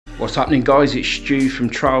What's happening, guys? It's Stu from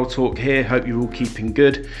Trial Talk here. Hope you're all keeping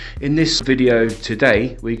good. In this video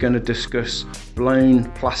today we're going to discuss blown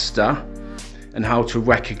plaster and how to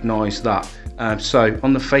recognise that. So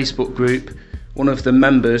on the Facebook group, one of the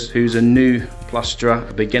members who's a new plasterer,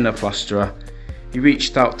 a beginner plasterer, he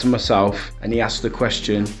reached out to myself and he asked the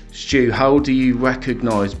question, Stu, how do you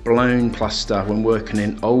recognise blown plaster when working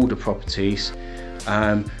in older properties,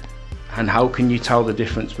 and how can you tell the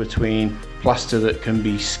difference between plaster that can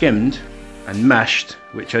be skimmed and meshed,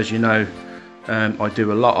 which, as you know, I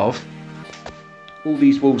do a lot of. All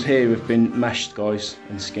these walls here have been meshed, guys,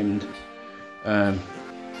 and skimmed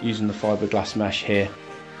using the fiberglass mesh here,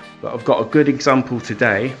 but I've got a good example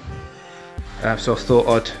today, so I thought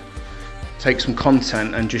I'd take some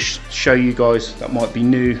content and just show you guys that might be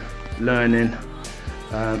new learning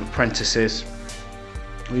apprentices.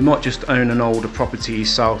 You might just own an older property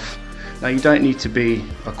yourself. Now, you don't need to be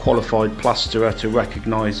a qualified plasterer to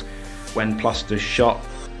recognise when plaster's shot,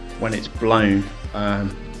 when it's blown.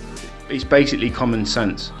 It's basically common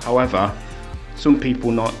sense. However, some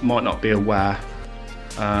people might not be aware,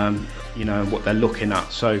 you know, what they're looking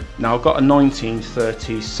at. So now I've got a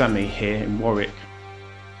 1930s semi here in Warwick.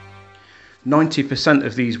 90%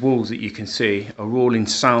 of these walls that you can see are all in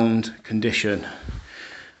sound condition.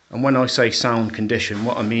 And when I say sound condition,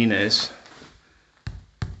 what I mean is,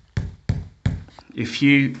 if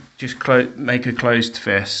you just make a closed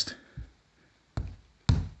fist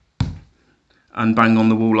and bang on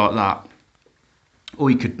the wall like that,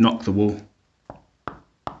 or you could knock the wall.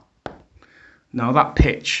 Now that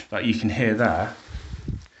pitch that you can hear there,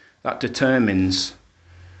 that determines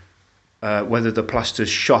whether the plaster's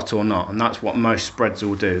shot or not, and that's what most spreads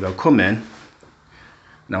will do. They'll come in and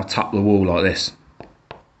they'll tap the wall like this,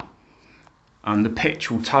 and the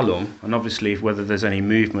pitch will tell them, and obviously whether there's any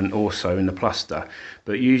movement also in the plaster,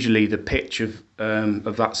 but usually the pitch of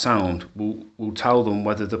that sound will tell them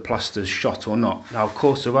whether the plaster's shot or not. Now, of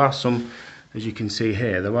course, there are some, as you can see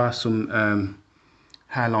here, there are some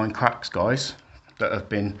hairline cracks, guys, that have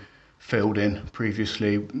been filled in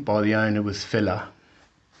previously by the owner with filler.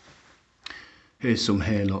 Here's some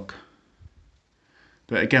here, look.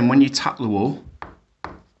 But again, when you tap the wall,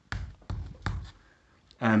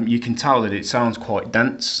 you can tell that it sounds quite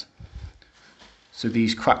dense. So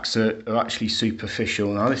these cracks are actually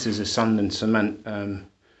superficial. Now this is a sand and cement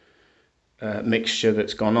mixture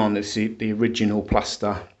that's gone on. It's the original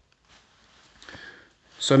plaster.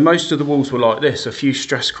 So most of the walls were like this, a few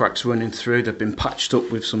stress cracks running through. They've been patched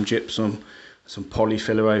up with some gypsum, some poly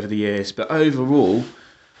filler over the years, but overall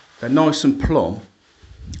they're nice and plumb,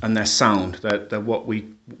 and they're sound. They're what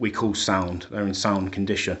we call sound. They're in sound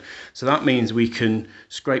condition. So that means we can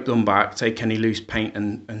scrape them back, take any loose paint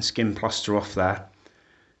and skim plaster off there,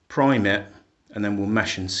 prime it, and then we'll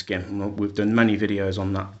mesh and skim. And we've done many videos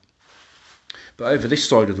on that. But over this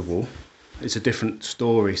side of the wall, it's a different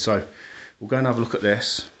story. So we'll go and have a look at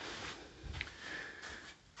this.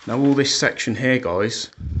 Now all this section here,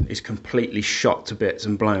 guys, is completely shot to bits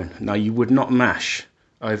and blown. Now you would not mesh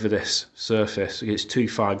over this surface, it's too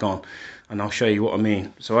far gone, and I'll show you what I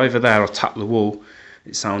mean. So over there I tapped the wall,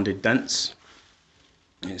 it sounded dense,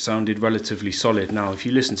 it sounded relatively solid. Now if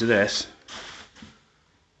you listen to this,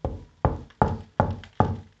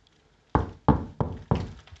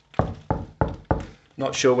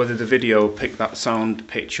 not sure whether the video will pick that sound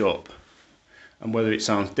pitch up and whether it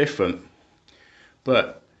sounds different,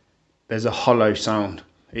 but there's a hollow sound.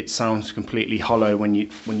 It sounds completely hollow when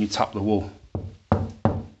you tap the wall.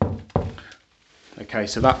 Okay,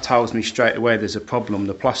 so that tells me straight away there's a problem.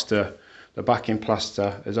 The plaster, the backing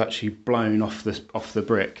plaster, has actually blown off the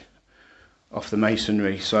brick, off the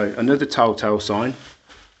masonry. So another telltale sign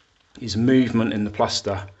is movement in the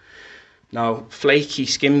plaster. Now, flaky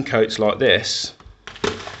skim coats like this,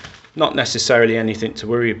 not necessarily anything to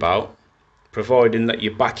worry about, providing that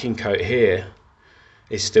your backing coat here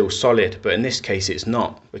is still solid. But in this case it's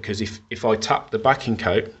not, because if I tap the backing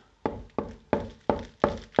coat,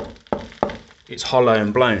 it's hollow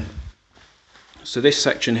and blown. So this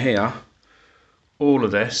section here, all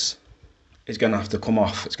of this is going to have to come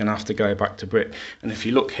off. It's going to have to go back to brick. And if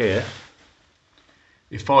you look here,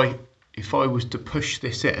 if I was to push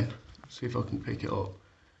this in, see if I can pick it up.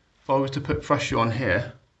 If I was to put pressure on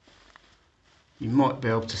here, you might be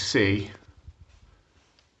able to see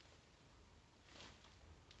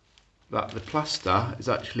that the plaster is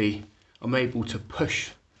actually, I'm able to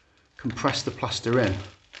compress the plaster in.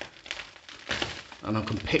 And I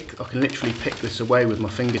can literally pick this away with my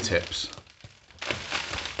fingertips.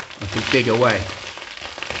 I can dig away.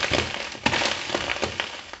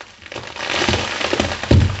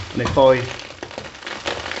 And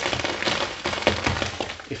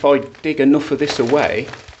if I dig enough of this away,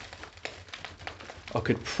 I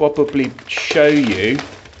could probably show you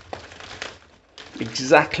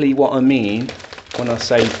exactly what I mean when I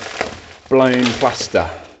say blown plaster.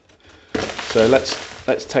 So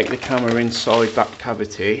let's take the camera inside that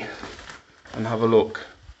cavity and have a look.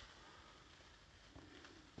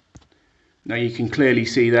 Now you can clearly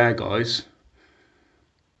see there, guys,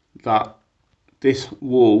 that this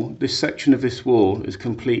wall, this section of this wall is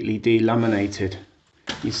completely delaminated.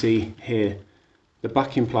 You see here, the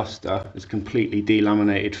backing plaster is completely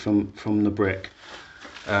delaminated from the brick.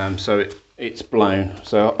 So it's blown.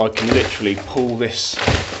 So I can literally pull this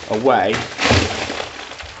away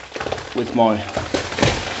with my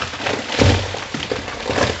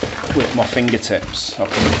fingertips. I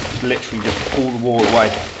can literally just pull the wall away.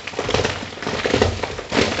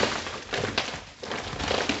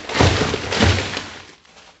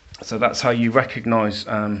 So that's how you recognise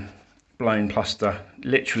blown plaster.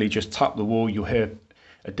 Literally just tap the wall, you'll hear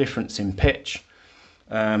a difference in pitch.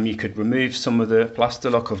 You could remove some of the plaster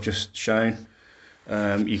like I've just shown.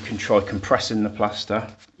 You can try compressing the plaster.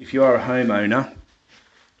 If you are a homeowner,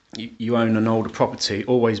 you own an older property,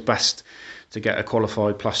 always best to get a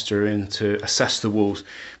qualified plasterer in to assess the walls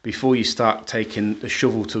before you start taking the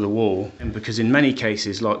shovel to the wall. And because in many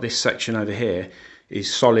cases, like this section over here,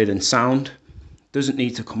 is solid and sound, doesn't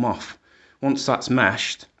need to come off. Once that's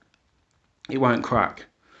meshed, it won't crack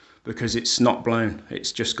because it's not blown.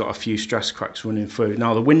 It's just got a few stress cracks running through.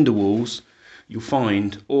 Now the window walls, you'll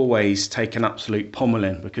find, always take an absolute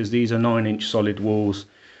pummeling because these are 9-inch solid walls.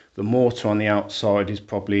 The mortar on the outside is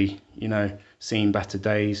probably, you know, seen better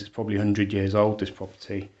days. It's probably 100 years old, this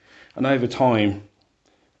property. And over time,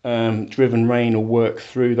 driven rain will work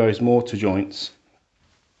through those mortar joints,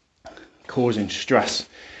 causing stress,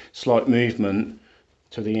 slight movement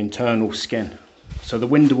to the internal skin. So the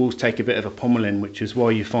window walls take a bit of a pummeling, which is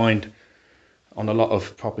why you find on a lot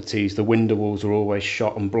of properties the window walls are always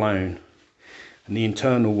shot and blown and the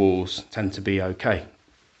internal walls tend to be okay.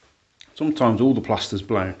 Sometimes all the plaster's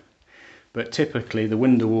blown, but typically the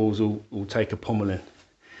window walls will take a pummeling.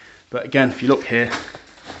 But again, if you look here,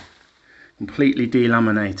 completely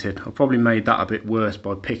delaminated. I probably made that a bit worse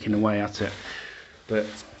by picking away at it, but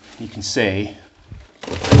you can see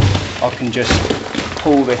I can just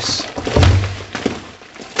pull this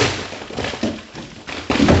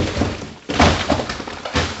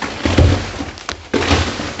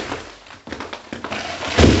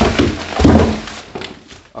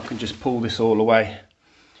all away,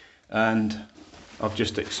 and I've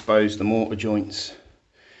just exposed the mortar joints,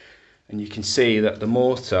 and you can see that the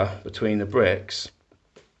mortar between the bricks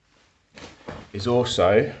is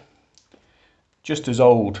also just as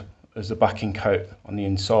old as the backing coat on the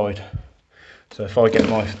inside. So if I get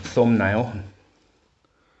my thumbnail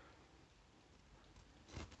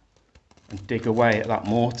and dig away at that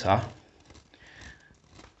mortar,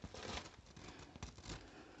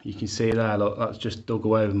 you can see there, look, that's just dug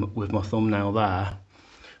away with my thumbnail there.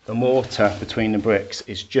 The mortar between the bricks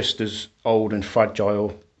is just as old and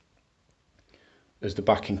fragile as the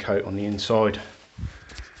backing coat on the inside.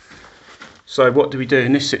 So what do we do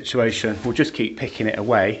in this situation? We'll just keep picking it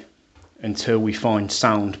away until we find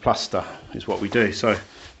sound plaster, is what we do. So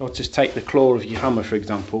I'll just take the claw of your hammer, for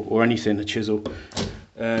example, or anything, a chisel,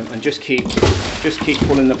 and just keep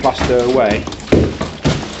pulling the plaster away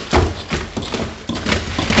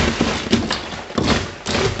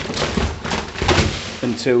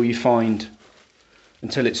until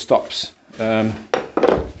it stops.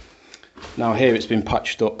 Now here it's been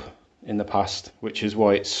patched up in the past, which is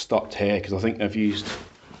why it's stopped here, because I think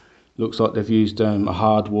looks like they've used a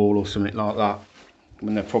hard wall or something like that,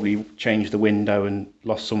 when they've probably changed the window and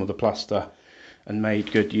lost some of the plaster and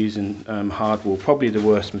made good using hard wall. Probably the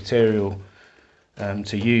worst material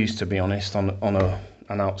to use, to be honest, on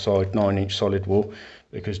an outside 9-inch solid wall,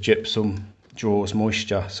 because gypsum draws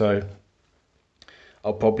moisture. So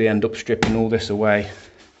I'll probably end up stripping all this away,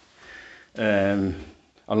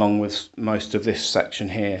 along with most of this section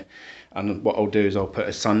here, and what I'll do is I'll put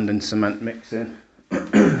a sand and cement mix in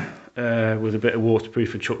with a bit of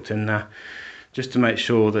waterproof chucked in there, just to make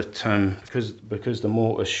sure that because the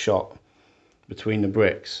mortar's shot between the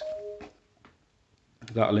bricks,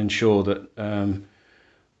 that'll ensure that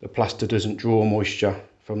the plaster doesn't draw moisture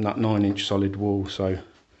from that 9-inch solid wall. So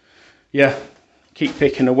yeah, keep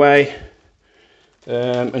picking away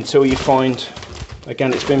until you find,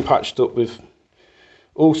 again, it's been patched up with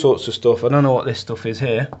all sorts of stuff. I don't know what this stuff is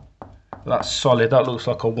here, but that's solid. That looks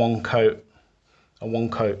like a one coat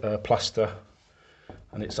plaster,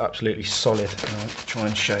 and it's absolutely solid. I'll try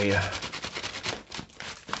and show you.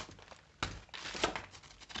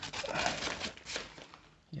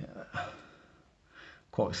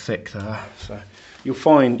 quite thick there. So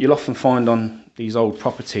you'll often find on these old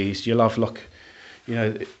properties, you'll have like, you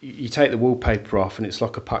know, you take the wallpaper off and it's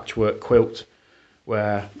like a patchwork quilt,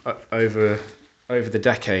 where over the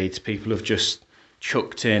decades people have just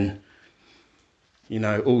chucked in, you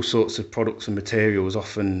know, all sorts of products and materials.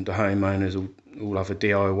 Often the homeowners will have a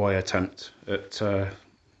DIY attempt at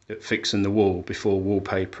fixing the wall before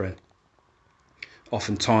wallpapering.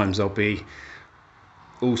 Oftentimes there'll be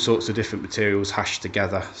all sorts of different materials hashed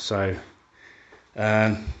together. So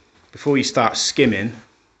before you start skimming,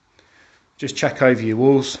 just check over your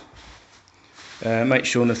walls, make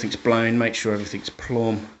sure nothing's blown, make sure everything's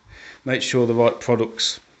plumb, make sure the right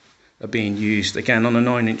products are being used. Again, on a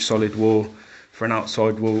 9-inch solid wall, for an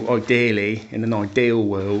outside wall, ideally, in an ideal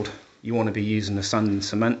world, you want to be using a sand and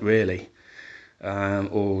cement really,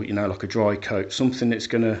 or, you know, like a dry coat, something that's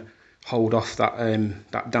going to hold off that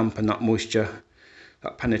damp and that moisture,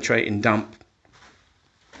 that penetrating damp,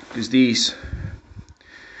 because these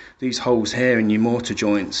holes here in your mortar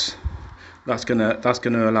joints, that's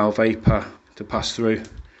gonna allow vapor to pass through,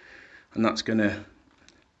 and that's gonna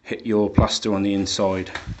hit your plaster on the inside,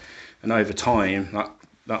 and over time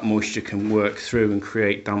that moisture can work through and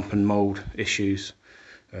create damp and mold issues,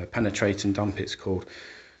 penetrating damp it's called.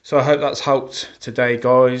 So I hope that's helped today,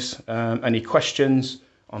 guys. Any questions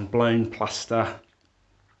on blown plaster,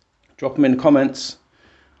 drop them in the comments.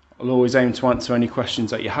 I'll always aim to answer any questions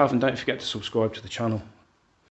that you have, and don't forget to subscribe to the channel.